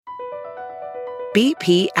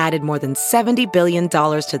BP added more than $70 billion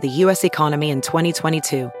to the U.S. economy in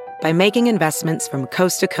 2022 by making investments from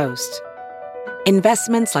coast to coast.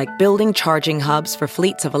 Investments like building charging hubs for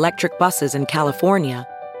fleets of electric buses in California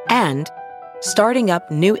and starting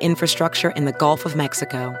up new infrastructure in the Gulf of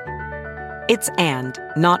Mexico. It's and,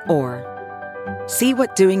 not or. See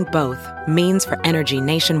what doing both means for energy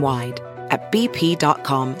nationwide at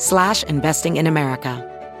bp.com/investing in America.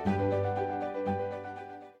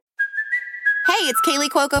 Hey, it's Kaylee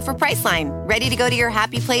Cuoco for Priceline. Ready to go to your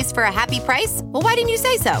happy place for a happy price? Well, why didn't you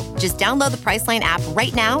say so? Just download the Priceline app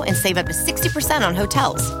right now and save up to 60% on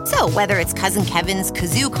hotels. So whether it's Cousin Kevin's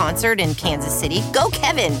Kazoo Concert in Kansas City, go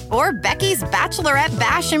Kevin, or Becky's Bachelorette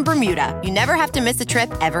Bash in Bermuda, you never have to miss a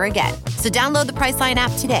trip ever again. So download the Priceline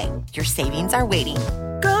app today. Your savings are waiting.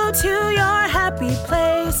 Go to your happy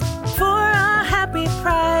place for a happy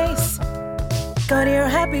price. Go to your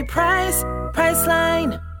happy price,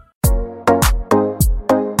 Priceline.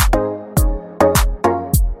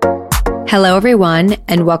 Hello, everyone,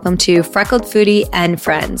 and welcome to Freckled Foodie and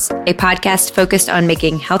Friends, a podcast focused on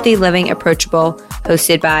making healthy living approachable,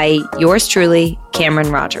 hosted by yours truly, Cameron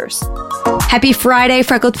Rogers. Happy Friday,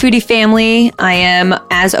 Freckled Foodie family. I am,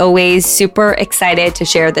 as always, super excited to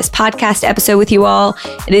share this podcast episode with you all.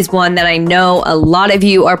 It is one that I know a lot of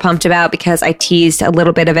you are pumped about because I teased a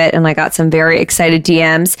little bit of it and I got some very excited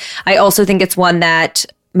DMs. I also think it's one that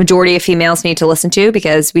majority of females need to listen to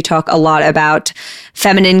because we talk a lot about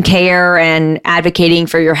feminine care and advocating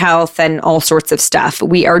for your health and all sorts of stuff.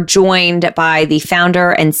 We are joined by the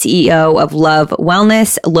founder and CEO of Love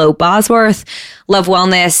Wellness, Lo Bosworth. Love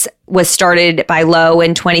Wellness was started by Lo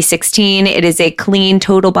in 2016. It is a clean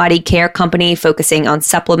total body care company focusing on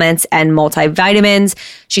supplements and multivitamins.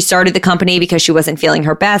 She started the company because she wasn't feeling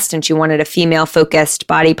her best and she wanted a female-focused,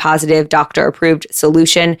 body-positive, doctor-approved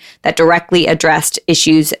solution that directly addressed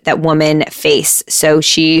issues that women face. So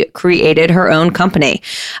she created her own company.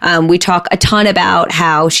 We talk a ton about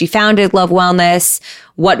how she founded Love Wellness,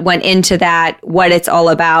 what went into that, what it's all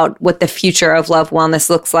about, what the future of Love Wellness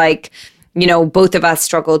looks like. You know, both of us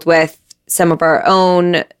struggled with some of our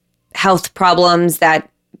own health problems that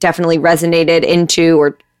definitely resonated into,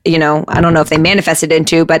 or, you know, I don't know if they manifested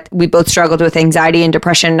into, but we both struggled with anxiety and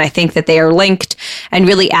depression. I think that they are linked, and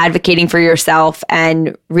really advocating for yourself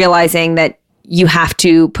and realizing that you have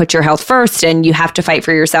to put your health first and you have to fight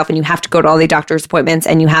for yourself and you have to go to all the doctor's appointments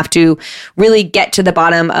and you have to really get to the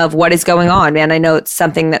bottom of what is going on. Man, I know it's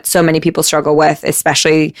something that so many people struggle with,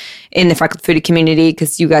 especially in the Freckled Foodie community,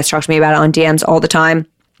 because you guys talk to me about it on DMs all the time.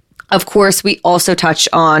 Of course, we also touch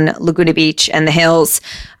on Laguna Beach and the hills.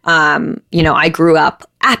 You know, I grew up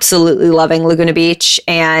absolutely loving Laguna Beach,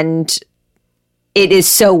 and it is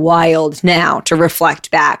so wild now to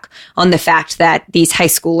reflect back on the fact that these high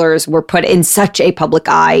schoolers were put in such a public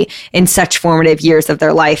eye in such formative years of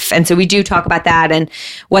their life. And so we do talk about that and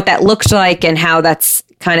what that looked like and how that's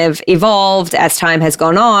kind of evolved as time has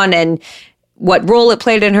gone on and what role it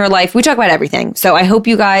played in her life. We talk about everything. So I hope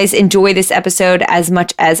you guys enjoy this episode as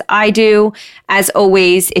much as I do. As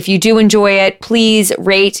always, if you do enjoy it, please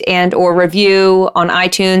rate and or review on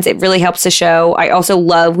iTunes. It really helps the show. I also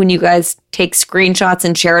love when you guys take screenshots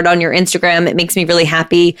and share it on your Instagram. It makes me really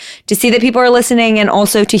happy to see that people are listening and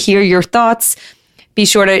also to hear your thoughts. Be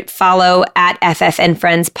sure to follow at FFN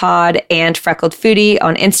Friends Pod and Freckled Foodie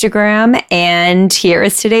on Instagram. And here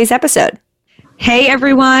is today's episode. Hey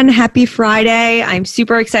everyone, happy Friday. I'm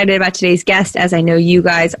super excited about today's guest, as I know you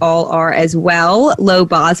guys all are as well. Lo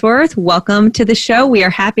Bosworth, welcome to the show. We are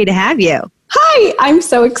happy to have you. Hi, I'm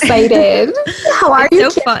so excited. How are you?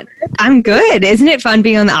 It's so fun. I'm good. Isn't it fun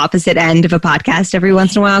being on the opposite end of a podcast every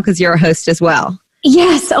once in a while because you're a host as well?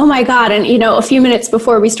 Yes. Oh my God. And, you know, a few minutes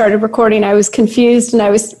before we started recording, I was confused and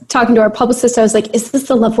I was talking to our publicist. I was like, is this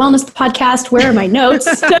the Love Wellness podcast? Where are my notes?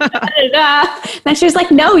 And she was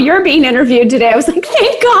like, no, you're being interviewed today. I was like,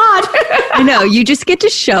 thank God. I know. You just get to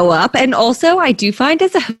show up. And also I do find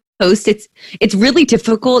as a host, it's really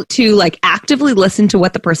difficult to like actively listen to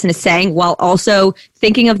what the person is saying while also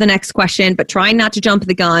thinking of the next question, but trying not to jump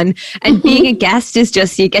the gun. And being a guest is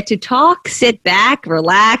just, you get to talk, sit back,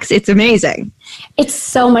 relax. It's amazing. It's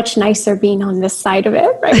so much nicer being on this side of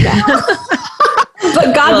it right now.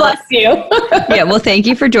 But God bless you. Yeah, well, thank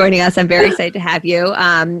you for joining us. I'm very excited to have you.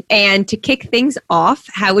 And to kick things off,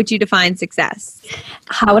 how would you define success?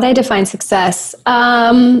 How would I define success?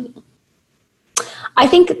 I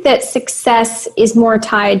think that success is more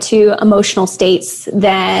tied to emotional states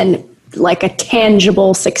than like a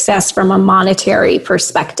tangible success from a monetary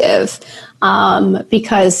perspective.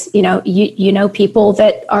 Because, you know people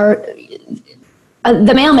that are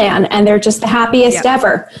the mailman, and they're just the happiest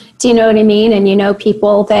ever. Do you know what I mean? And you know,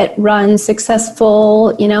 people that run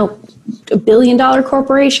successful, you know, $1 billion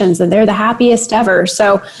corporations, and they're the happiest ever.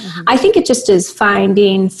 So I think it just is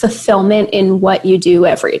finding fulfillment in what you do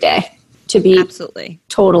every day, to be absolutely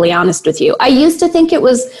totally honest with you. I used to think it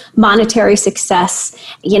was monetary success,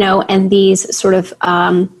 you know, and these sort of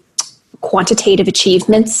quantitative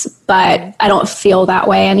achievements, but I don't feel that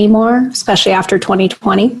way anymore, especially after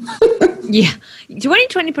 2020. Yeah.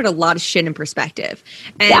 2020 put a lot of shit in perspective.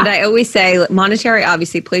 And I always say monetary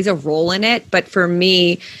obviously plays a role in it. But for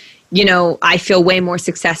me, you know, I feel way more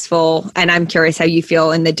successful, and I'm curious how you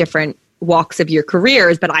feel in the different walks of your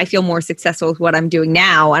careers, but I feel more successful with what I'm doing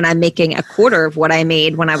now, and I'm making a quarter of what I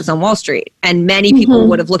made when I was on Wall Street. And many people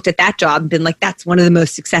would have looked at that job and been like, that's one of the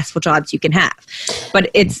most successful jobs you can have.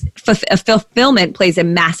 But it's fulfillment plays a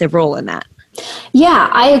massive role in that. Yeah,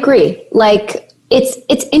 I agree. Like,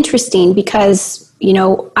 it's interesting because, you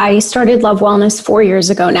know, I started Love Wellness 4 years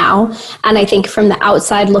ago now. And I think from the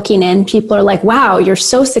outside looking in, people are like, wow, you're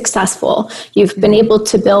so successful. You've been able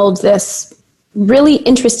to build this really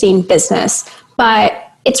interesting business,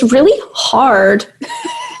 but it's really hard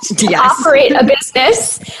to operate a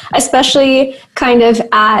business, especially kind of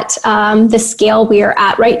at the scale we are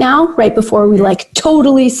at right now, right before we like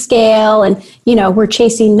totally scale, and, you know, we're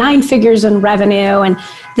chasing 9 figures in revenue, and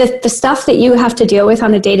the stuff that you have to deal with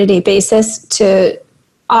on a day-to-day basis to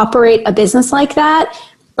operate a business like that.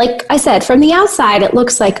 Like I said, from the outside, it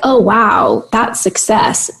looks like, oh, wow, that's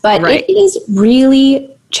success. But it is really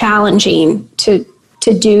challenging to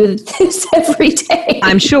do this every day.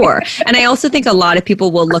 I'm sure. And I also think a lot of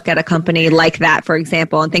people will look at a company like that, for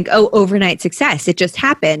example, and think, oh, overnight success. It just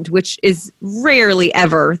happened, which is rarely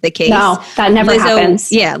ever the case. No, that never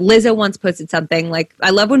happens. Yeah. Lizzo once posted something like, I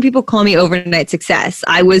love when people call me overnight success.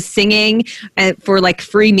 I was singing for like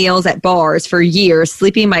free meals at bars for years,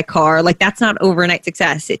 sleeping in my car. Like, that's not overnight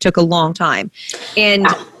success. It took a long time. And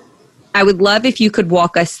I would love if you could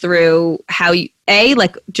walk us through how you, A,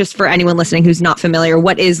 like just for anyone listening who's not familiar,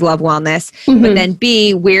 what is Love Wellness? But then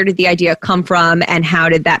B, where did the idea come from and how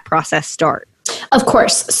did that process start? Of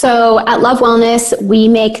course. So at Love Wellness, we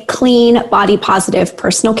make clean, body positive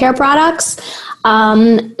personal care products.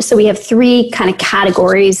 So we have 3 kind of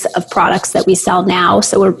categories of products that we sell now.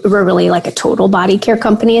 So we're really like a total body care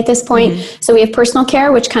company at this point. So we have personal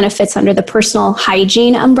care, which kind of fits under the personal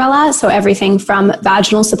hygiene umbrella. So everything from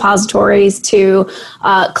vaginal suppositories to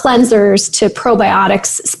cleansers to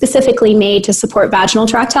probiotics specifically made to support vaginal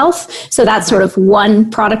tract health. So that's sort of one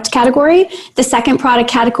product category. The second product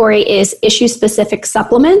category is issue-specific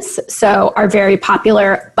supplements. So our very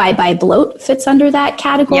popular Bye Bye Bloat fits under that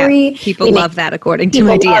category. Yeah, people love that. According to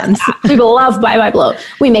my DMs. People love Bye Bye Bloat.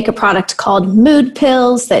 We make a product called Mood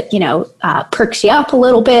Pills that, you know, perks you up a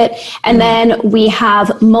little bit. And then we have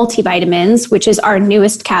multivitamins, which is our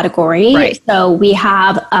newest category. Right. So we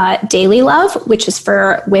have Daily Love, which is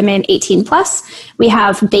for women 18 plus. We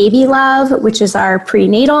have Baby Love, which is our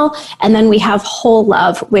prenatal. And then we have Whole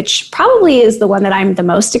Love, which probably is the one that I'm the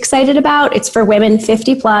most excited about. It's for women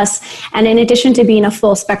 50 plus. And in addition to being a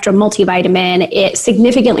full spectrum multivitamin, it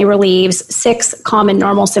significantly relieves 6 common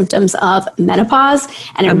normal symptoms of menopause.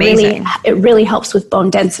 And it really helps with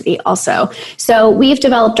bone density also. So we've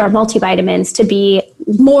developed our multivitamins to be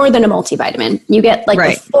more than a multivitamin. You get like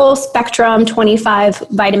the full spectrum, 25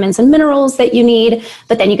 vitamins and minerals that you need,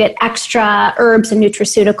 but then you get extra herbs and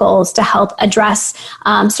nutraceuticals to help address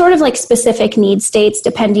sort of like specific need states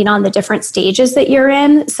depending on the different stages that you're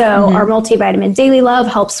in. So our multivitamin Daily Love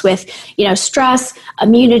helps with, you know, stress,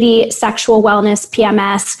 immunity, sexual wellness,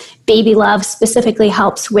 PMS. Baby Love specifically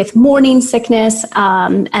helps with morning sickness.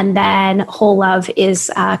 And then Whole Love is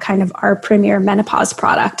kind of our premier menopause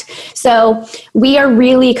product. So we are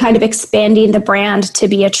really kind of expanding the brand to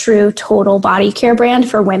be a true total body care brand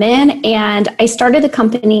for women. And I started the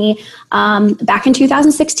company back in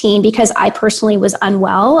 2016 because I personally was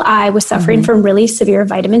unwell. I was suffering from really severe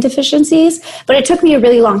vitamin deficiencies, but it took me a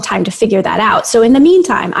really long time to figure that out. So in the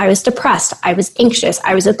meantime, I was depressed. I was anxious.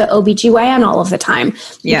 I was at the OBGYN all of the time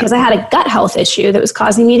because I had a gut health issue that was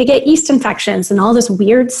causing me to get yeast infections and all this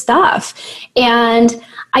weird stuff. And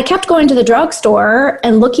I kept going to the drugstore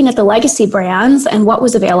and looking at the legacy brands and what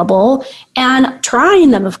was available and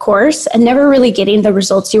trying them, of course, and never really getting the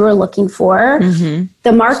results you were looking for.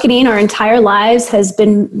 The marketing our entire lives has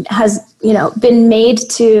been made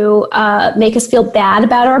to make us feel bad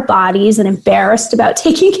about our bodies and embarrassed about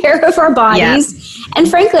taking care of our bodies. And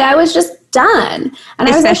frankly, I was just done. And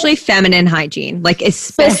especially feminine hygiene, like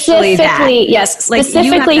especially specifically, yes,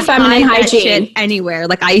 specifically like feminine hygiene anywhere.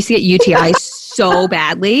 Like I used to get UTI so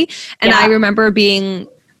badly. And I remember being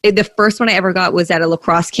the first one I ever got was at a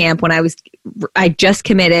lacrosse camp when I just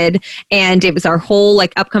committed, and it was our whole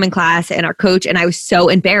like upcoming class and our coach, and I was so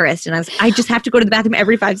embarrassed, and I just have to go to the bathroom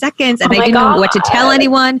every 5 seconds, and I didn't know what to tell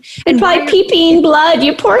anyone. And probably peeing blood,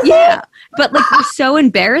 you poor thing. Yeah. But like we're so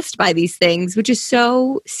embarrassed by these things, which is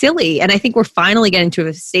so silly. And I think we're finally getting to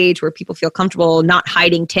a stage where people feel comfortable not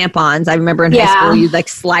hiding tampons. I remember in high school, you'd like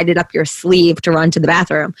slide it up your sleeve to run to the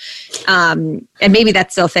bathroom. And maybe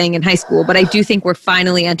that's still a thing in high school, but I do think we're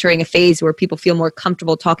finally entering a phase where people feel more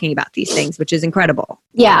comfortable talking about these things, which is incredible.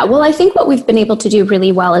 Yeah, well, I think what we've been able to do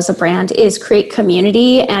really well as a brand is create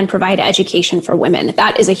community and provide education for women.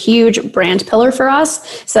 That is a huge brand pillar for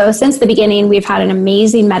us. So since the beginning, we've had an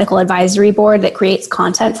amazing medical advisory board that creates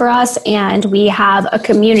content for us. And we have a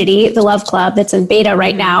community, the Love Club, that's in beta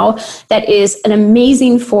right now, that is an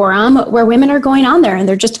amazing forum where women are going on there and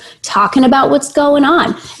they're just talking about what's going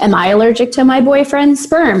on. Am I allergic to my boyfriend's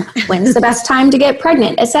sperm? When's the best time to get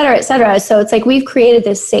pregnant? Et cetera, et cetera. So it's like we've created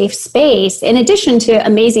this safe space in addition to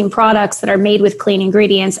amazing products that are made with clean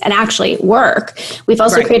ingredients and actually work. We've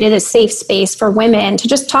also created a safe space for women to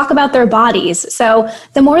just talk about their bodies. So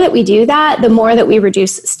the more that we do that, the more that we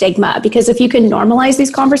reduce stigma. Because if you can normalize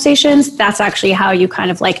these conversations, that's actually how you kind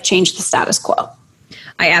of like change the status quo.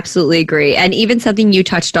 I absolutely agree. And even something you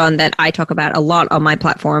touched on that I talk about a lot on my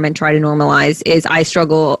platform and try to normalize is I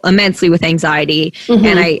struggle immensely with anxiety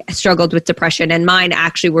and I struggled with depression. And mine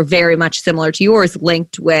actually were very much similar to yours,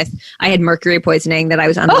 linked with, I had mercury poisoning that I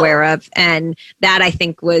was unaware of. And that I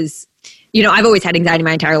think was, you know, I've always had anxiety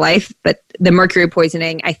my entire life, but the mercury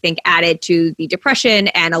poisoning, I think, added to the depression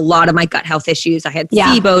and a lot of my gut health issues. I had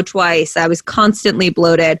SIBO twice. I was constantly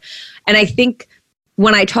bloated. And I think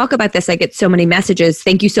when I talk about this, I get so many messages.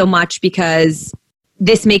 Thank you so much, because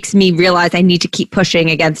this makes me realize I need to keep pushing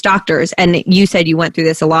against doctors. And you said you went through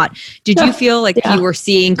this a lot. Did you feel like you were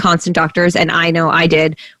seeing constant doctors? And I know I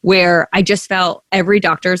did, where I just felt every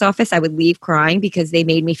doctor's office I would leave crying because they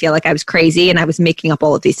made me feel like I was crazy and I was making up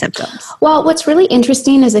all of these symptoms. Well, what's really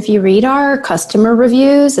interesting is if you read our customer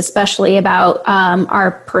reviews, especially about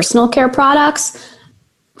our personal care products,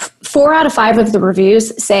 4 out of 5 of the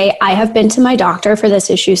reviews say, I have been to my doctor for this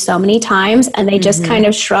issue so many times, and they just kind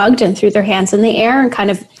of shrugged and threw their hands in the air and kind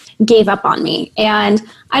of gave up on me. And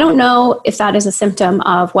I don't know if that is a symptom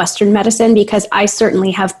of Western medicine, because I certainly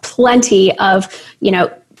have plenty of, you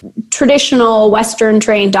know, traditional Western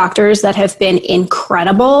trained doctors that have been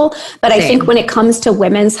incredible. But I think when it comes to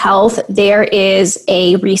women's health, there is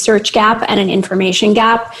a research gap and an information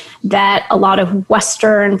gap that a lot of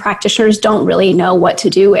Western practitioners don't really know what to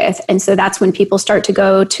do with. And so that's when people start to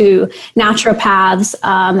go to naturopaths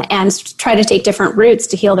and try to take different routes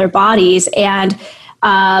to heal their bodies. And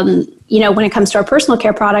you know, when it comes to our personal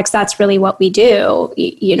care products, that's really what we do.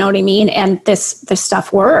 You know what I mean? And this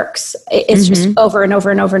stuff works. It's just over and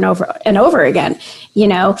over and over and over and over again. You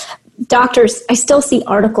know, doctors, I still see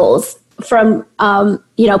articles from,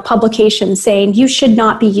 you know, publications saying you should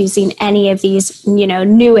not be using any of these, you know,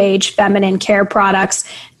 new age feminine care products.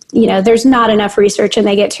 You know, there's not enough research, and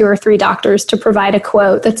they get 2 or 3 doctors to provide a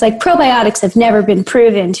quote that's like, probiotics have never been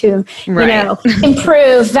proven to, you know,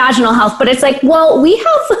 improve vaginal health. But it's like, well, we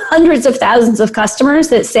have hundreds of thousands of customers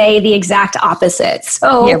that say the exact opposite.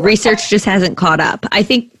 So yeah, research just hasn't caught up. I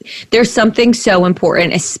think there's something so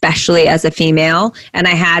important, especially as a female. And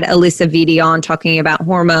I had Alyssa Vitti on talking about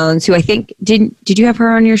hormones, who I think, did you have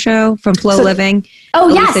her on your show from Flow Living? Oh,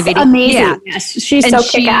 Alyssa yes. Vitti? Amazing. Yeah. Yes. She's so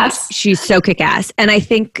kick-ass. She's so kick-ass. And I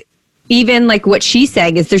think even like what she's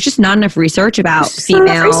saying is there's just not enough research about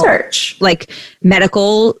female like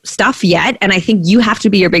medical stuff yet. And I think you have to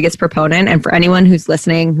be your biggest proponent. And for anyone who's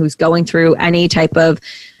listening, who's going through any type of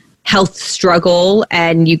health struggle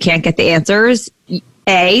and you can't get the answers,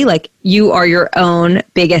 like you are your own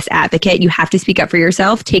biggest advocate. You have to speak up for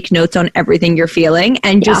yourself, take notes on everything you're feeling,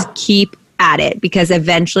 and just keep at it, because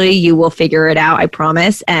eventually you will figure it out, I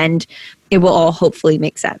promise, and it will all hopefully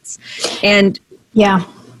make sense. And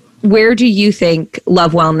where do you think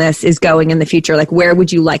Love Wellness is going in the future? Like, where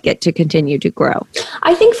would you like it to continue to grow?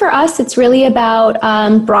 I think for us, it's really about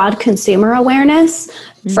broad consumer awareness.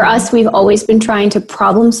 For us, we've always been trying to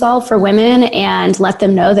problem solve for women and let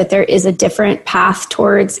them know that there is a different path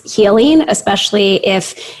towards healing, especially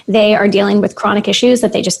if they are dealing with chronic issues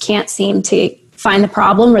that they just can't seem to find the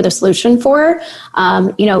problem or the solution for.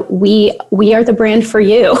 You know, we are the brand for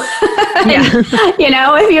you. You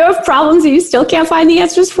know, if you have problems that you still can't find the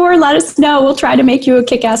answers for, let us know. We'll try to make you a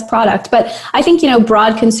kick-ass product. But I think, you know,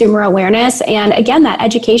 broad consumer awareness, and again, that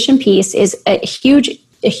education piece is a huge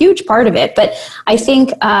a huge part of it. But I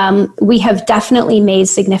think we have definitely made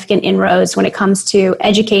significant inroads when it comes to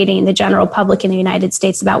educating the general public in the United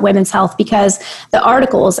States about women's health, because the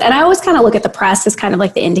articles, and I always kind of look at the press as kind of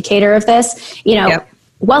like the indicator of this, Yep.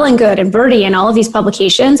 Well and Good and Birdie and all of these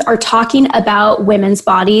publications are talking about women's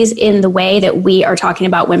bodies in the way that we are talking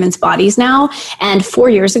about women's bodies now. And 4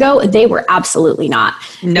 years ago, they were absolutely not.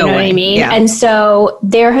 No you know way. What I mean? Yeah. And so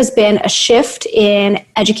there has been a shift in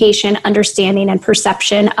education, understanding, and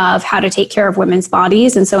perception of how to take care of women's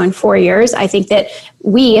bodies. And so in 4 years, I think that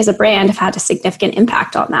we as a brand have had a significant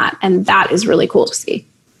impact on that. And that is really cool to see.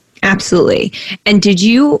 Absolutely. And did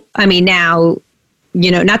you, now,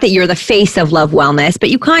 not that you're the face of Love Wellness, but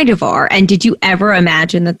you kind of are. And did you ever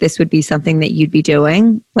imagine that this would be something that you'd be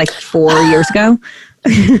doing like 4 years ago?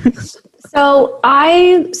 So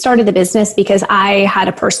I started the business because I had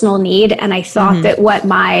a personal need, and I thought that what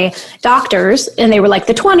my doctors, and they were like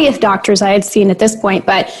the 20th doctors I had seen at this point,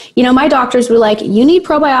 but my doctors were like, you need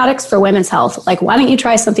probiotics for women's health. Like, why don't you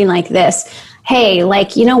try something like this? Hey,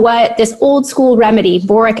 like, you know what, this old school remedy,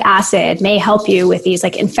 boric acid, may help you with these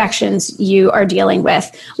like infections you are dealing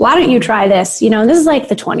with. Why don't you try this? And this is like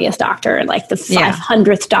the 20th doctor, like the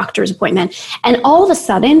 500th doctor's appointment. And all of a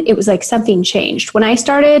sudden it was like something changed. When I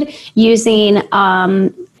started using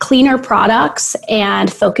cleaner products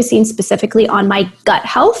and focusing specifically on my gut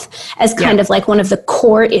health as kind of like one of the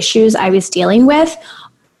core issues I was dealing with,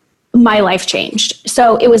 my life changed.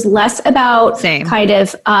 So it was less about kind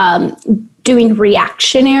of doing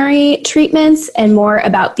reactionary treatments and more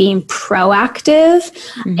about being proactive.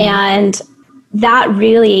 And that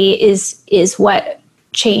really is what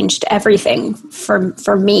changed everything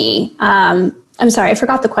for me. I'm sorry, I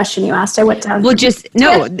forgot the question you asked. I went down. Well,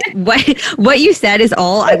 what you said is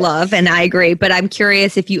all I love, and I agree. But I'm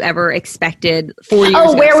curious if you ever expected 4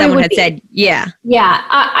 years ago someone had said, yeah.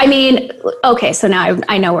 Okay, so now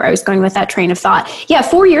I know where I was going with that train of thought. Yeah,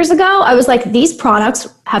 4 years ago, I was like, these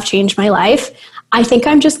products have changed my life. I think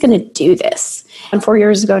I'm just going to do this. And 4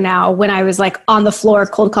 years ago now, when I was like on the floor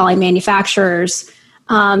cold calling manufacturers,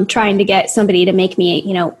 trying to get somebody to make me,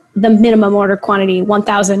 the minimum order quantity,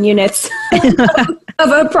 1,000 units of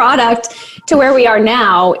a product, to where we are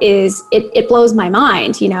now is it blows my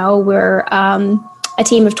mind. We're a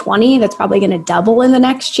team of 20 that's probably going to double in the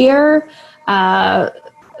next year.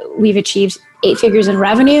 We've achieved 8 figures in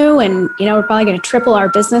revenue, and we're probably going to triple our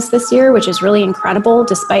business this year, which is really incredible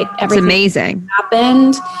despite everything amazing that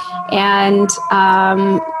happened. And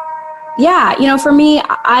for me,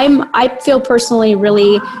 I feel personally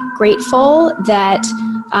really grateful that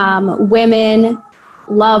women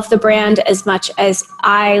love the brand as much as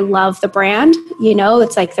I love the brand.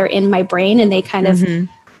 It's like they're in my brain, and they kind of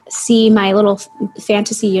see my little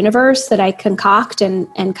fantasy universe that I concoct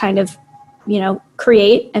and kind of,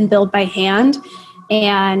 create and build by hand.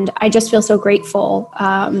 And I just feel so grateful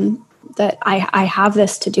that I have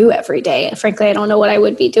this to do every day. Frankly, I don't know what I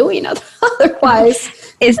would be doing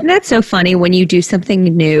otherwise. Isn't that so funny when you do something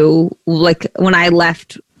new? Like when I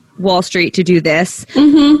left Wall Street to do this,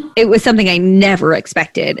 it was something I never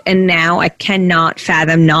expected. And now I cannot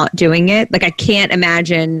fathom not doing it. Like I can't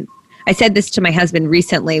imagine. I said this to my husband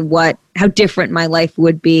recently, how different my life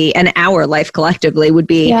would be, and our life collectively would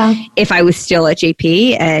be if I was still at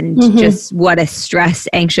JP, and just what a stress,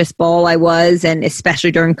 anxious ball I was, and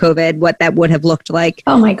especially during COVID, what that would have looked like.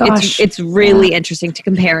 Oh my gosh. It's really interesting to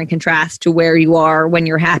compare and contrast to where you are when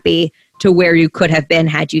you're happy to where you could have been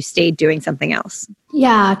had you stayed doing something else.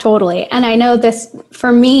 Yeah, totally. And I know this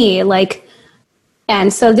for me,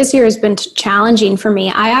 and so this year has been challenging for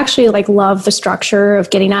me. I actually love the structure of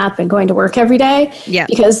getting up and going to work every day. Yeah.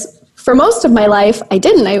 Because for most of my life, I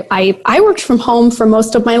didn't. I worked from home for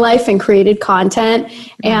most of my life and created content.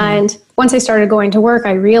 And once I started going to work,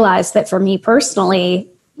 I realized that for me personally,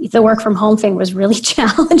 the work from home thing was really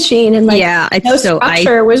challenging, and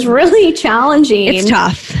structure was really challenging. It's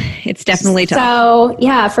tough. It's definitely tough.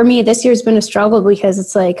 So for me, this year's been a struggle because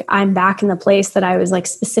it's like I'm back in the place that I was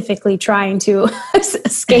specifically trying to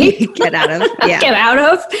escape, get out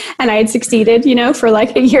of, and I had succeeded, for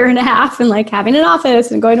a year and a half, and having an office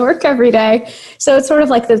and going to work every day. So it's sort of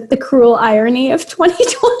like the cruel irony of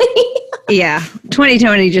 2020. Yeah.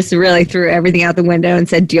 2020 just really threw everything out the window and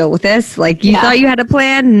said, deal with this. You thought you had a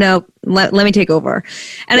plan? Nope. Let me take over.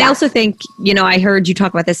 And I also think, I heard you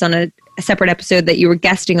talk about this on a separate episode that you were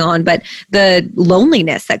guesting on, but the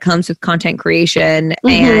loneliness that comes with content creation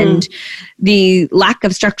and the lack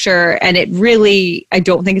of structure. And it really, I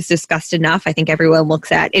don't think it's discussed enough. I think everyone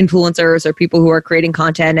looks at influencers or people who are creating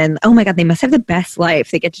content and, oh my God, they must have the best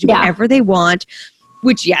life. They get to do whatever they want.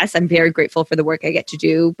 which, yes, I'm very grateful for the work I get to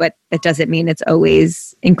do, but it doesn't mean it's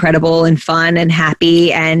always incredible and fun and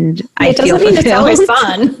happy. And I feel doesn't mean it's fulfilled. always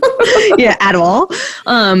fun. Yeah, at all.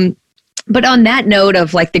 But on that note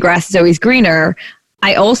of like the grass is always greener,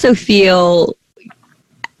 I also feel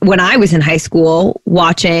when I was in high school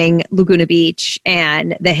watching Laguna Beach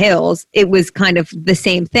and the hills, it was kind of the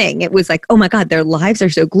same thing. It was like, oh my God, their lives are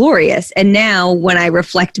so glorious. And now when I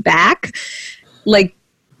reflect back, like,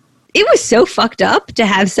 it was so fucked up to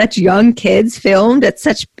have such young kids filmed at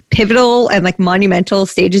such pivotal and like monumental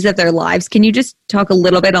stages of their lives. Can you just talk a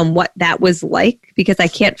little bit on what that was like? Because I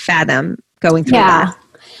can't fathom going through that.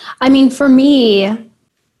 I mean, for me,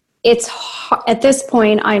 it's at this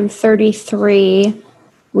point, I'm 33.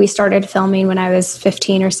 We started filming when I was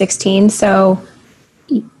 15 or 16. So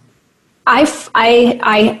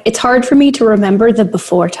it's hard for me to remember the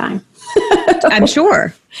before time. I'm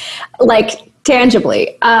sure. Like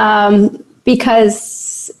tangibly. Because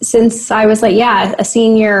since I was like, a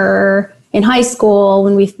senior in high school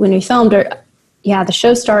when we filmed it, the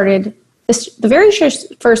show started. The very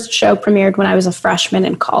first show premiered when I was a freshman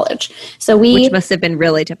in college. Which must have been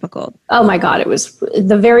really difficult. Oh my God. It was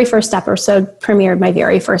the very first episode premiered my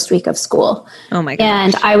very first week of school. Oh my God.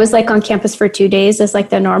 And I was like on campus for 2 days as like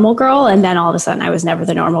the normal girl. And then all of a sudden I was never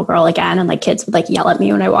the normal girl again. And like kids would like yell at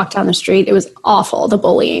me when I walked down the street. It was awful. The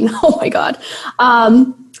bullying. Oh my God.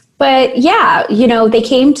 But yeah, they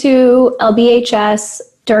came to LBHS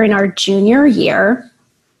during our junior year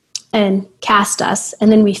and cast us.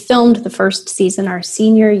 And then we filmed the first season our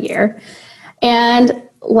senior year. And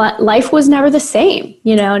life was never the same.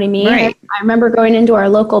 You know what I mean? Right. I remember going into our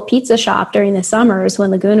local pizza shop during the summers when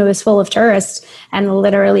Laguna was full of tourists and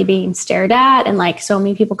literally being stared at. And like so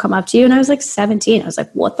many people come up to you. And I was like 17. I was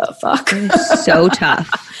like, what the fuck? It was so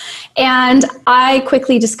tough. And I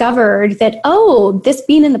quickly discovered that, this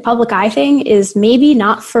being in the public eye thing is maybe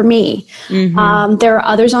not for me. Mm-hmm. There are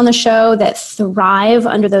others on the show that thrive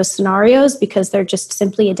under those scenarios because they're just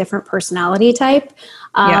simply a different personality type.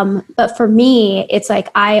 But for me, it's like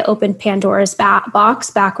I opened Pandora's box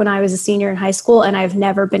back when I was a senior in high school, and I've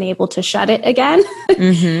never been able to shut it again.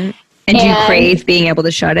 Mm-hmm. And do you crave being able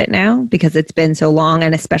to shut it now because it's been so long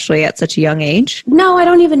and especially at such a young age? No, I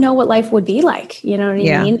don't even know what life would be like. You know what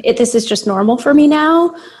I mean? This is just normal for me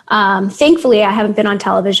now. Thankfully, I haven't been on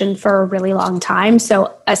television for a really long time.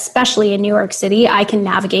 So especially in New York City, I can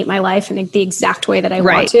navigate my life in the exact way that I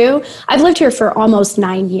want to. I've lived here for almost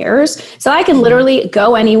 9 years. So I can literally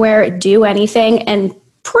go anywhere, do anything, and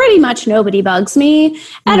pretty much nobody bugs me.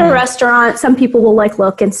 At a restaurant, some people will like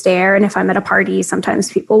look and stare. And if I'm at a party,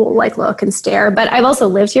 sometimes people will like look and stare. But I've also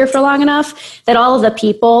lived here for long enough that all of the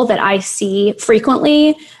people that I see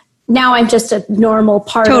frequently, now I'm just a normal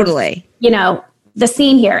part of, the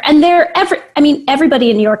scene here. And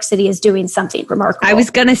everybody in New York City is doing something remarkable. I was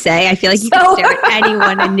going to say, I feel like you can stare at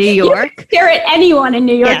anyone in New York. Stare at anyone in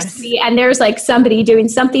New York City, and there's like somebody doing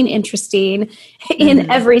something interesting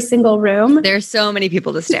in every single room. There's so many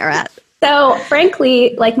people to stare at. So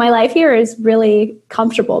frankly, like my life here is really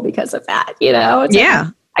comfortable because of that, It's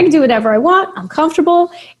like, I can do whatever I want. I'm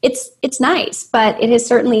comfortable. It's nice, but it has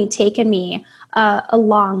certainly taken me a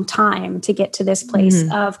long time to get to this place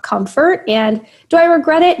of comfort. And do I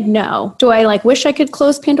regret it? No. Do I wish I could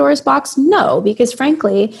close Pandora's box? No, because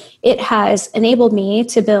frankly, it has enabled me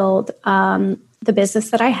to build the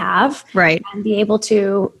business that I have, right, and be able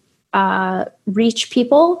to reach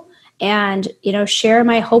people and, share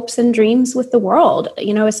my hopes and dreams with the world,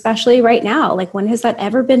 especially right now. Like, when has that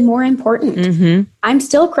ever been more important? Mm-hmm. I'm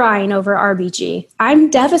still crying over RBG. I'm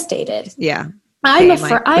devastated. Yeah. I'm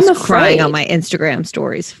afraid. Crying on my Instagram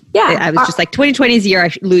stories. Yeah. I was just like, 2020 is the year I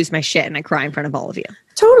lose my shit, and I cry in front of all of you.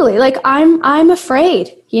 Totally. Like, I'm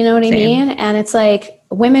afraid, you know what I mean? And it's like,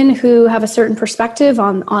 women who have a certain perspective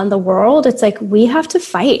on the world, it's like, we have to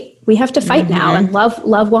fight. We have to fight now. And love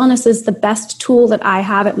wellness is the best tool that I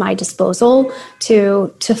have at my disposal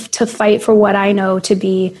to fight for what I know to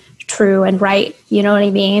be true and right. You know what I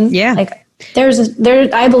mean? Yeah. Like,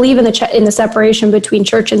 I believe in the separation between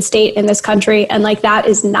church and state in this country, and that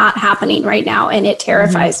is not happening right now, and it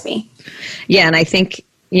terrifies me. Yeah, and I think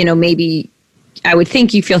maybe I would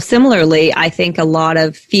think you feel similarly. I think a lot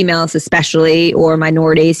of females, especially, or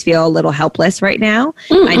minorities, feel a little helpless right now.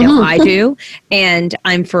 I know I do, and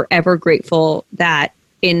I'm forever grateful that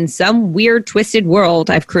in some weird, twisted world,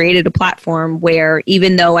 I've created a platform where,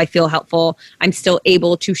 even though I feel helpful, I'm still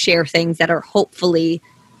able to share things that are hopefully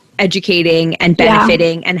educating and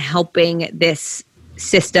benefiting and helping this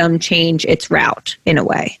system change its route in a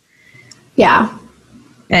way. Yeah.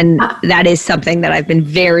 And that is something that I've been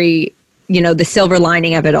very, the silver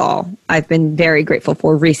lining of it all, I've been very grateful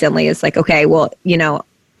for recently is like, okay, well,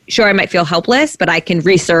 sure, I might feel helpless, but I can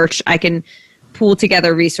research, I can pool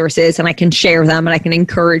together resources, and I can share them, and I can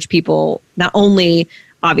encourage people not only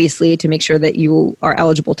obviously to make sure that you are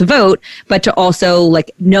eligible to vote, but to also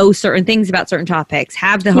like know certain things about certain topics,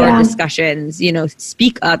 have the hard discussions,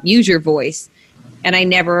 speak up, use your voice. And I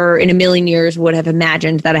never in a million years would have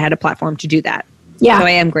imagined that I had a platform to do that. Yeah. So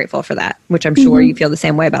I am grateful for that, which I'm sure you feel the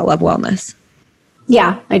same way about Love Wellness.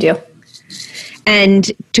 Yeah, I do.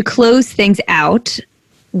 And to close things out,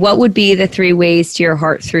 what would be the 3 ways to your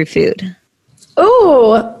heart through food?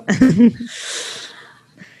 Oh,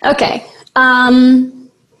 okay.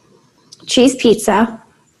 Cheese pizza.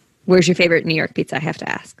 Where's your favorite New York pizza? I have to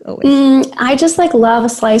ask always. I just love a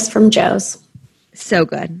slice from Joe's. So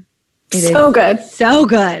good. So good. So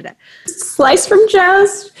good. Slice from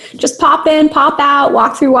Joe's. Just pop in, pop out,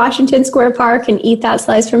 walk through Washington Square Park and eat that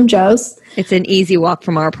slice from Joe's. It's an easy walk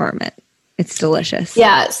from our apartment. It's delicious.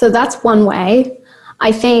 Yeah, so that's one way.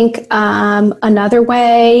 I think another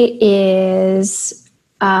way is,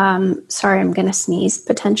 sorry, I'm going to sneeze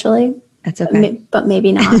potentially. That's okay. But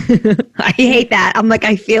maybe not. I hate that. I'm like,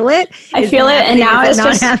 I feel it. I feel it. And now it's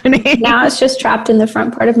just happening. Now it's just trapped in the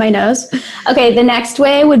front part of my nose. Okay. The next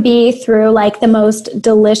way would be through the most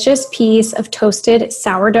delicious piece of toasted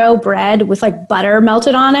sourdough bread with butter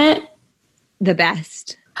melted on it. The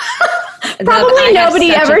best. Probably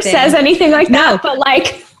nobody ever says anything like that, but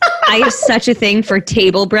I have such a thing for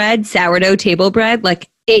table bread, sourdough table bread.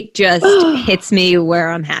 It just hits me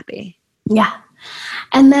where I'm happy. Yeah.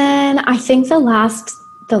 And then I think the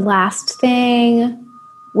last thing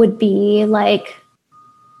would be the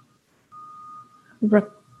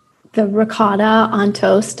ricotta on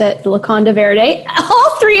toast at La Conda Verde.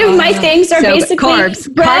 All 3 of my things are basically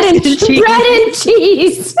carbs. Bread and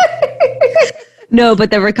cheese. No,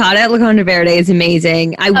 but the ricotta at La Conda Verde is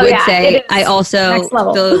amazing. I would say I also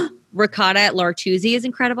the ricotta at L'Artusi is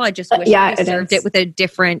incredible. I just wish they served it with a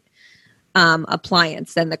different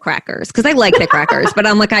appliance than the crackers, because I like the crackers, but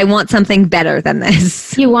I'm like, I want something better than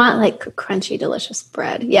this. You want crunchy, delicious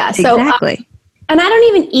bread. Yeah. So, exactly. And I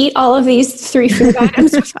don't even eat all of these 3 food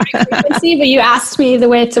items with high frequency, but you asked me the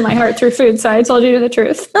way to my heart through food, so I told you the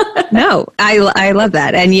truth. No, I love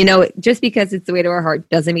that. And, just because it's the way to our heart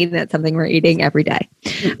doesn't mean that's something we're eating every day.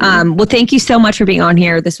 Well, thank you so much for being on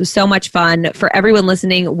here. This was so much fun. For everyone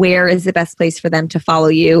listening, where is the best place for them to follow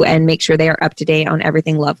you and make sure they are up to date on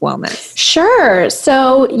everything Love Wellness? Sure.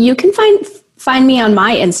 So you can find me on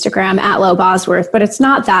my Instagram at Low Bosworth, but it's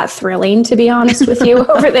not that thrilling, to be honest with you,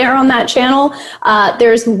 over there on that channel.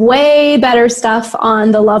 There's way better stuff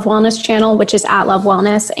on the Love Wellness channel, which is at Love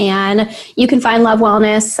Wellness. And you can find Love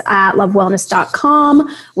Wellness at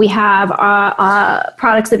lovewellness.com. We have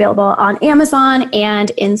products available on Amazon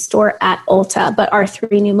and in store at Ulta, but our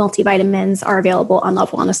 3 new multivitamins are available on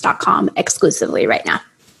lovewellness.com exclusively right now.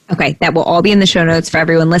 Okay, that will all be in the show notes for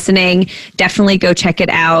everyone listening. Definitely go check it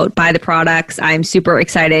out, buy the products. I'm super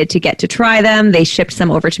excited to get to try them. They shipped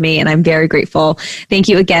some over to me, and I'm very grateful. Thank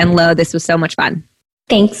you again, Lo. This was so much fun.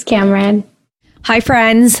 Thanks, Cameron. Hi,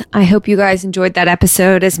 friends. I hope you guys enjoyed that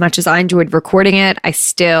episode as much as I enjoyed recording it. I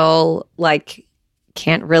still,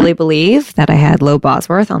 can't really believe that I had Lo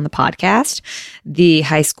Bosworth on the podcast. The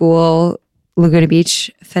high school Laguna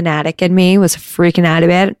Beach fanatic in me was freaking out a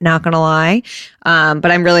bit, not going to lie.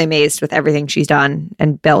 But I'm really amazed with everything she's done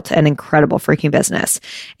and built an incredible freaking business.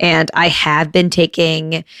 And I have been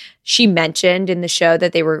she mentioned in the show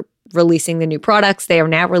that they were releasing the new products. They are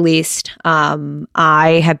now released.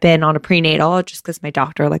 I have been on a prenatal just because my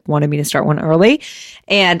doctor wanted me to start one early.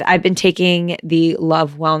 And I've been taking the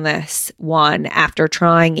Love Wellness one after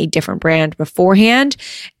trying a different brand beforehand.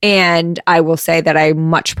 And I will say that I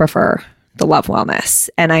much prefer the Love Wellness.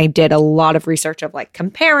 And I did a lot of research of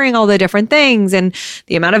comparing all the different things and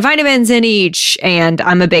the amount of vitamins in each. And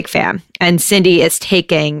I'm a big fan. And Cindy is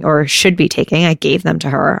taking, or should be taking, I gave them to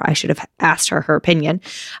her. I should have asked her opinion.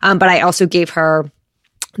 But I also gave her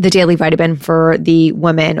the daily vitamin for the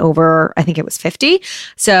women over, I think it was 50.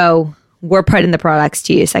 So we're putting the products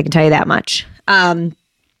to use. I can tell you that much.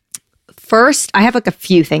 First, I have a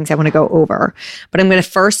few things I want to go over, but I'm going to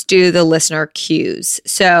first do the listener cues.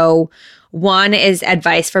 So one is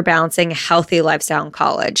advice for balancing a healthy lifestyle in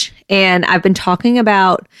college. And I've been talking to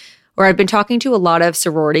a lot of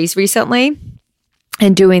sororities recently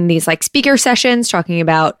and doing these speaker sessions, talking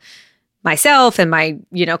about myself and my,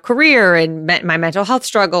 career and my mental health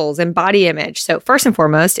struggles and body image. So first and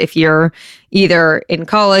foremost, if you're either in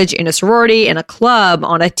college, in a sorority, in a club,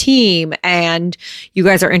 on a team, and you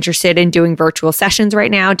guys are interested in doing virtual sessions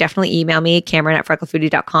right now, definitely email me,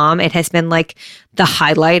 Cameron@freckledfoodie.com. It has been like the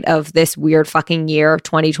highlight of this weird fucking year of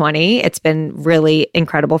 2020. It's been really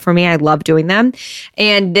incredible for me. I love doing them.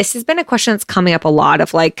 And this has been a question that's coming up a lot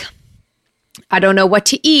of like, I don't know what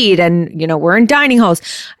to eat. And, we're in dining halls.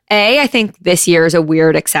 I think this year is a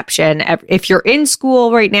weird exception. If you're in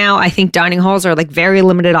school right now, I think dining halls are like very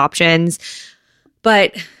limited options.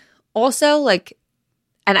 But also like,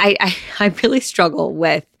 and I really struggle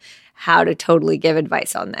with how to totally give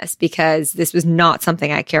advice on this because this was not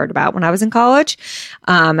something I cared about when I was in college.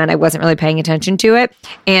 And I wasn't really paying attention to it.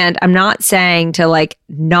 And I'm not saying to like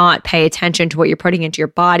not pay attention to what you're putting into your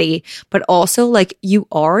body, but also like you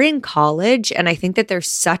are in college. And I think that there's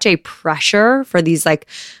such a pressure for these like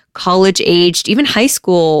college aged, even high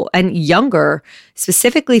school and younger,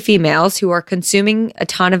 specifically females who are consuming a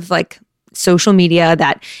ton of like social media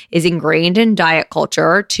that is ingrained in diet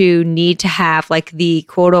culture to need to have like the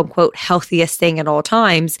quote unquote healthiest thing at all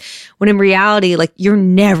times, when in reality, like you're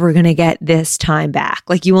never going to get this time back.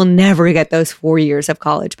 Like you will never get those 4 years of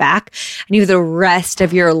college back. And you have the rest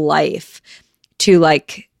of your life to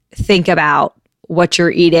like think about what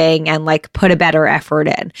you're eating and like put a better effort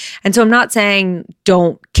in. And so I'm not saying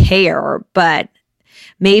don't care, but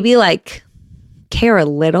maybe like care a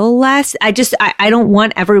little less. I don't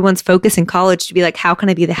want everyone's focus in college to be like, how can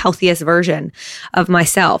I be the healthiest version of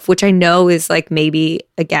myself? Which I know is like maybe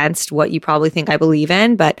against what you probably think I believe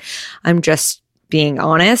in, but I'm just being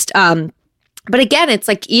honest. But again, it's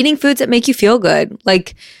like eating foods that make you feel good.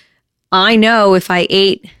 Like I know if I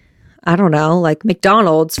ate, I don't know, like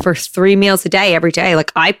McDonald's for 3 meals a day every day,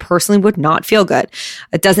 like I personally would not feel good.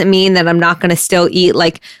 It doesn't mean that I'm not going to still eat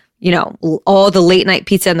like all the late night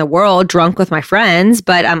pizza in the world drunk with my friends,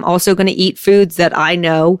 but I'm also going to eat foods that I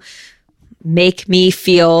know make me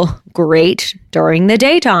feel great during the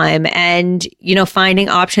daytime. And, finding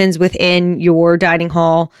options within your dining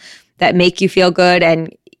hall that make you feel good.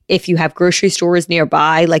 And if you have grocery stores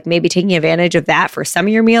nearby, like maybe taking advantage of that for some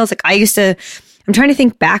of your meals. Like I'm trying to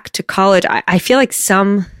think back to college. I feel like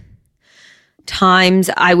sometimes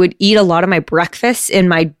I would eat a lot of my breakfasts in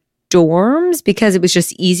my dorms because it was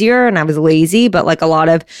just easier and I was lazy, but like a lot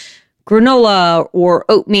of granola or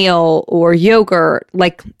oatmeal or yogurt,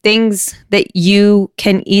 like things that you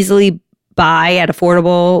can easily buy at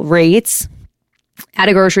affordable rates at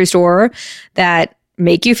a grocery store that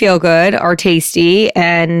make you feel good, are tasty,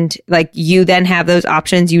 and like you then have those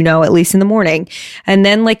options, at least in the morning. And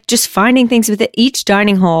then like just finding things with it. Each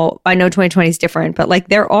dining hall, I know 2020 is different, but like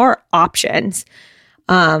there are options.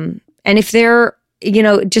 And if they're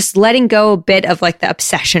just letting go a bit of like the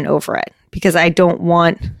obsession over it, because I don't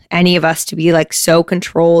want any of us to be like so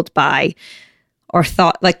controlled by our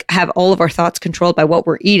thought, like have all of our thoughts controlled by what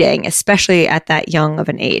we're eating, especially at that young of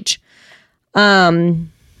an age.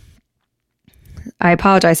 I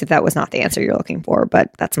apologize if that was not the answer you're looking for,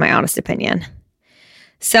 but that's my honest opinion.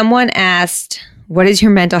 Someone asked, what is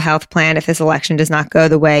your mental health plan if this election does not go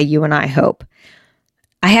the way you and I hope?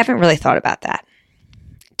 I haven't really thought about that.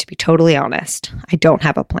 To be totally honest, I don't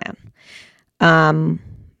have a plan. And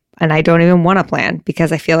I don't even want a plan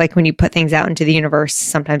because I feel like when you put things out into the universe,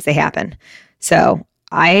 sometimes they happen. So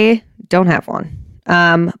I don't have one.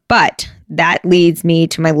 But that leads me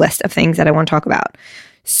to my list of things that I want to talk about.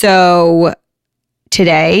 So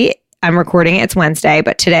today, I'm recording it. It's Wednesday,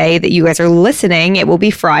 but today that you guys are listening, it will be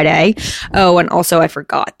Friday. Oh, and also I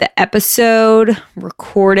forgot the episode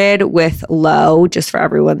recorded with Lo, just for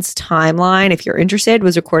everyone's timeline, if you're interested,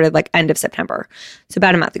 was recorded like end of September. So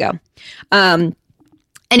about a month ago.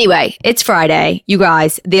 Anyway, it's Friday. You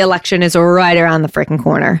guys, the election is right around the freaking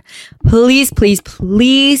corner. Please, please,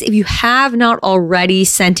 please, if you have not already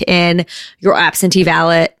sent in your absentee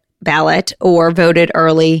ballot or voted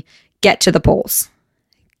early, get to the polls.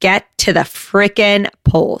 Get to the frickin'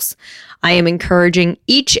 polls. I am encouraging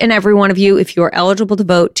each and every one of you, if you are eligible to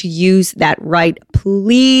vote, to use that right.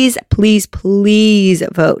 Please, please, please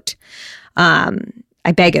vote.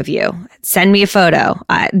 I beg of you. Send me a photo.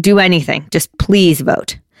 Do anything. Just please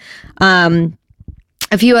vote.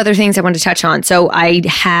 A few other things I want to touch on. So I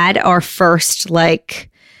had our first like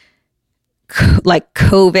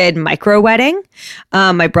COVID micro wedding.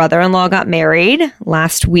 My brother-in-law got married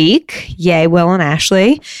last week. Yay, Will and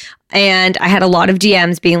Ashley. And I had a lot of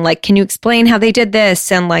DMs being like, can you explain how they did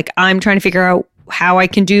this? And like, I'm trying to figure out how I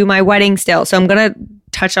can do my wedding still. So I'm going to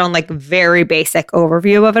touch on like very basic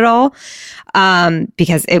overview of it all.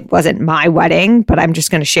 Because it wasn't my wedding, but I'm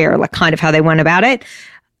just going to share like kind of how they went about it.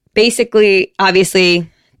 basically, obviously,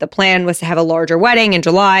 the plan was to have a larger wedding in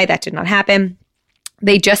July. That did not happen.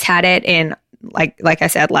 They just had it in, like I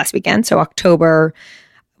said, last weekend. So October,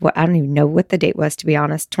 I don't even know what the date was, to be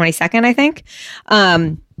honest, 22nd, I think.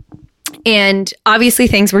 And obviously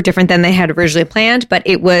things were different than they had originally planned, but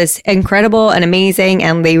it was incredible and amazing,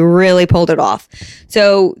 and they really pulled it off.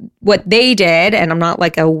 So what they did, and I'm not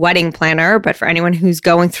like a wedding planner, but for anyone who's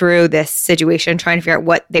going through this situation, trying to figure out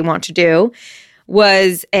what they want to do,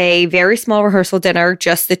 was a very small rehearsal dinner,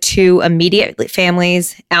 just the two immediate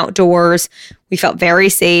families, outdoors. We felt very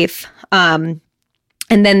safe. And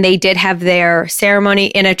then they did have their ceremony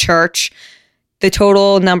in a church. The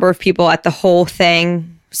total number of people at the whole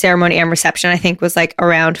thing, ceremony and reception, I think was like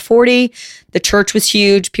around 40. The church was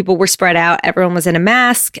huge. People were spread out. Everyone was in a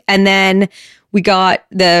mask. And then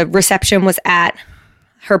the reception was at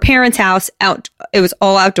her parents' house. It was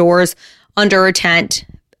all outdoors under a tent,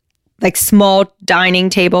 like small dining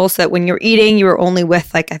tables, so that when you're eating, you were only with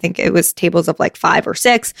I think it was tables of 5 or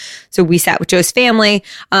 6. So we sat with Joe's family.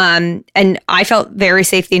 And I felt very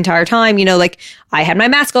safe the entire time. I had my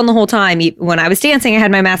mask on the whole time. When I was dancing, I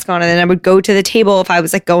had my mask on, and then I would go to the table if I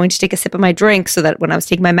was going to take a sip of my drink, so that when I was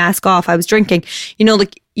taking my mask off, I was drinking.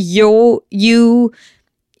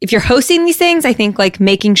 If you're hosting these things, I think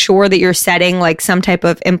making sure that you're setting some type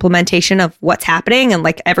of implementation of what's happening, and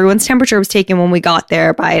everyone's temperature was taken when we got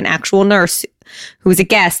there by an actual nurse who was a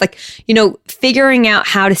guest, figuring out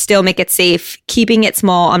how to still make it safe, keeping it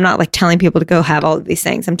small. I'm not telling people to go have all of these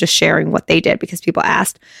things. I'm just sharing what they did because people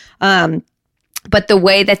asked. But the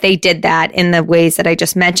way that they did that in the ways that I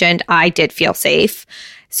just mentioned, I did feel safe.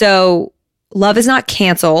 So Love is not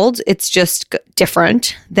canceled. It's just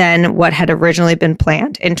different than what had originally been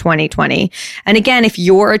planned in 2020. And again, if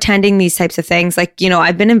you're attending these types of things,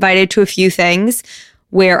 I've been invited to a few things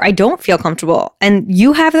where I don't feel comfortable, and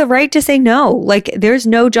you have the right to say no. There's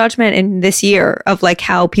no judgment in this year of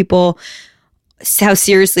how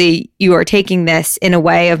seriously you are taking this in a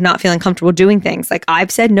way of not feeling comfortable doing things.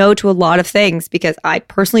 I've said no to a lot of things because I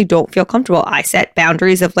personally don't feel comfortable. I set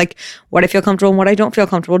boundaries of what I feel comfortable and what I don't feel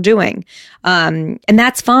comfortable doing. And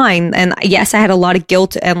that's fine. And yes, I had a lot of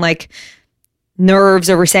guilt and nerves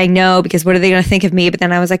over saying no, because what are they going to think of me? But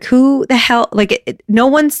then I was who the hell, no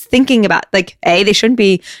one's thinking about, A, they shouldn't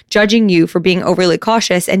be judging you for being overly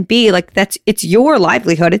cautious. And B, it's your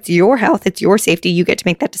livelihood. It's your health. It's your safety. You get to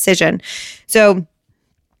make that decision. So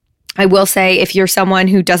I will say, if you're someone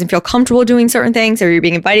who doesn't feel comfortable doing certain things, or you're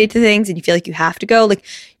being invited to things and you feel you have to go,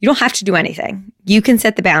 you don't have to do anything. You can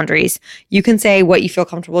set the boundaries. You can say what you feel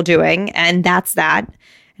comfortable doing, and that's that.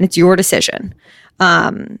 And it's your decision.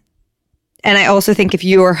 And I also think if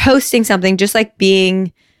you are hosting something, just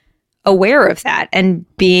being aware of that and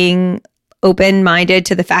being open-minded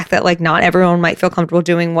to the fact that not everyone might feel comfortable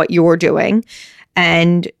doing what you're doing,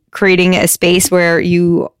 and creating a space where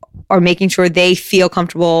you are making sure they feel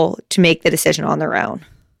comfortable to make the decision on their own.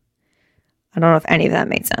 I don't know if any of that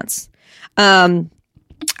made sense.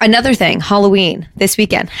 Another thing, Halloween this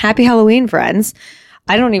weekend. Happy Halloween, friends.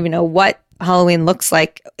 I don't even know what Halloween looks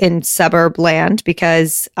like in suburb land,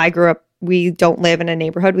 because we don't live in a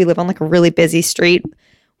neighborhood. We live on a really busy street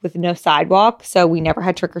with no sidewalk. So we never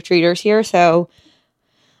had trick-or-treaters here. So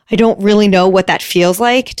I don't really know what that feels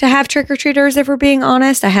like to have trick-or-treaters, if we're being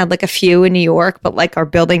honest. I had a few in New York, but our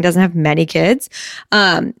building doesn't have many kids.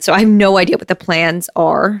 So I have no idea what the plans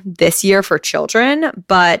are this year for children.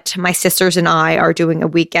 But my sisters and I are doing a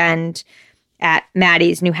weekend at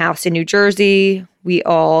Maddie's new house in New Jersey. We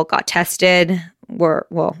all got tested.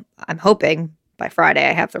 I'm hoping by Friday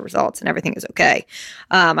I have the results and everything is okay.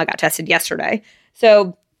 I got tested yesterday.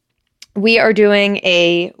 So we are doing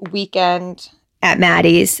a weekend at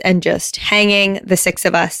Maddie's and just hanging, the 6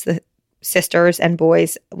 of us, the sisters and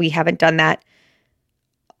boys. We haven't done that,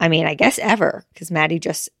 I guess ever, because Maddie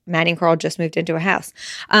and Carl just moved into a house.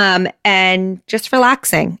 And just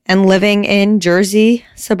relaxing and living in Jersey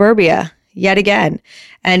suburbia yet again.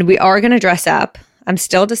 And we are going to dress up. I'm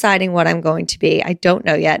still deciding what I'm going to be. I don't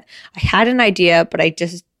know yet. I had an idea, but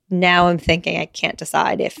now I'm thinking I can't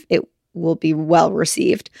decide if it will be well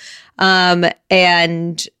received.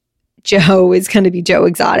 And Joe is going to be Joe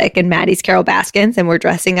Exotic and Maddie's Carol Baskins, and we're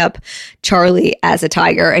dressing up Charlie as a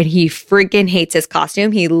tiger, and he freaking hates his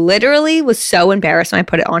costume. He literally was so embarrassed when I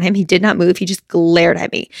put it on him. He did not move. He just glared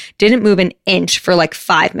at me. Didn't move an inch for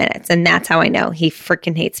 5 minutes, and that's how I know he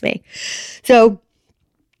freaking hates me. So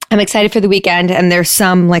I'm excited for the weekend, and there's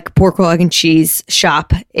some pork roll, egg, and cheese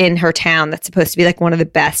shop in her town that's supposed to be one of the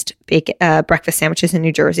best breakfast sandwiches in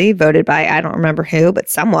New Jersey, voted by I don't remember who, but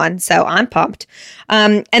someone. So I'm pumped.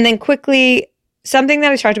 And then quickly, something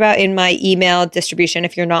that I talked about in my email distribution,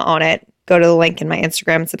 if you're not on it, go to the link in my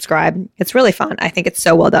Instagram and subscribe. It's really fun. I think it's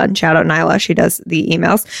so well done. Shout out Nyla. She does the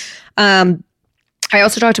emails. I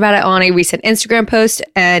also talked about it on a recent Instagram post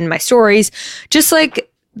and my stories, just like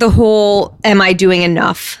the whole am I doing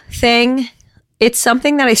enough thing. It's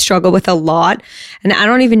something that I struggle with a lot. And I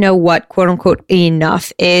don't even know what quote unquote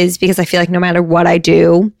enough is, because I feel like no matter what I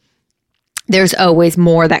do, there's always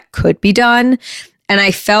more that could be done. And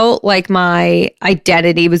I felt like my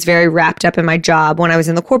identity was very wrapped up in my job when I was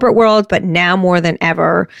in the corporate world. But now more than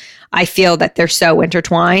ever, I feel that they're so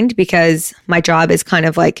intertwined, because my job is kind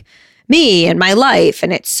of like me and my life.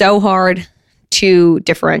 And it's so hard to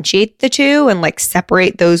differentiate the two and like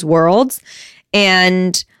separate those worlds.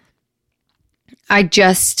 And I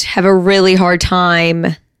just have a really hard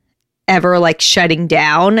time ever like shutting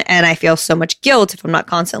down. And I feel so much guilt if I'm not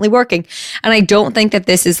constantly working. And I don't think that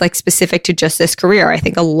this is like specific to just this career. I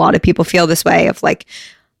think a lot of people feel this way of like,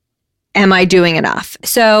 am I doing enough?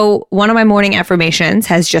 So one of my morning affirmations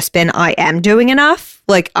has just been, I am doing enough.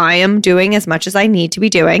 Like I am doing as much as I need to be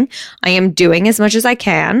doing. I am doing as much as I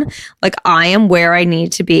can. Like I am where I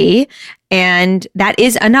need to be. And that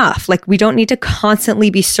is enough. Like we don't need to constantly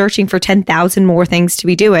be searching for 10,000 more things to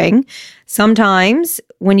be doing. Sometimes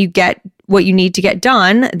when you get what you need to get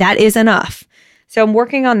done, that is enough. So I'm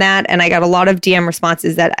working on that. And I got a lot of DM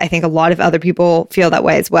responses that I think a lot of other people feel that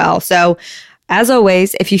way as well. So as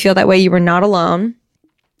always, if you feel that way, you are not alone.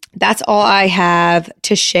 That's all I have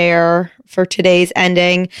to share for today's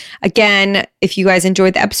ending. Again, if you guys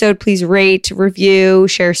enjoyed the episode, please rate, review,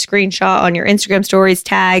 share a screenshot on your Instagram stories,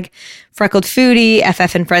 tag Freckled Foodie,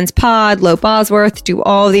 FF and Friends Pod, Low Bosworth, do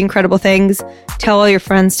all the incredible things. Tell all your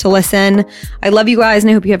friends to listen. I love you guys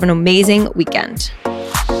and I hope you have an amazing weekend.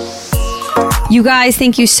 You guys,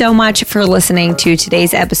 thank you so much for listening to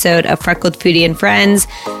today's episode of Freckled Foodie and Friends.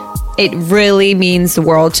 It really means the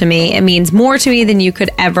world to me. It means more to me than you could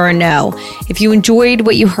ever know. If you enjoyed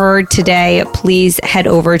what you heard today, please head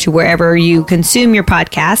over to wherever you consume your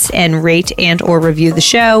podcast and rate and or review the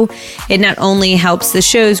show. It not only helps the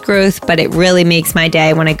show's growth, but it really makes my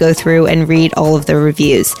day when I go through and read all of the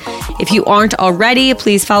reviews. If you aren't already,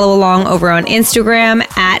 please follow along over on Instagram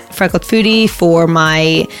at Freckled Foodie for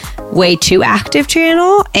my Way Too Active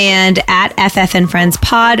channel and at FF and Friends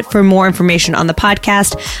Pod for more information on the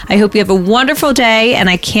podcast. I hope you have a wonderful day and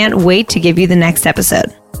I can't wait to give you the next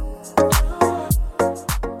episode.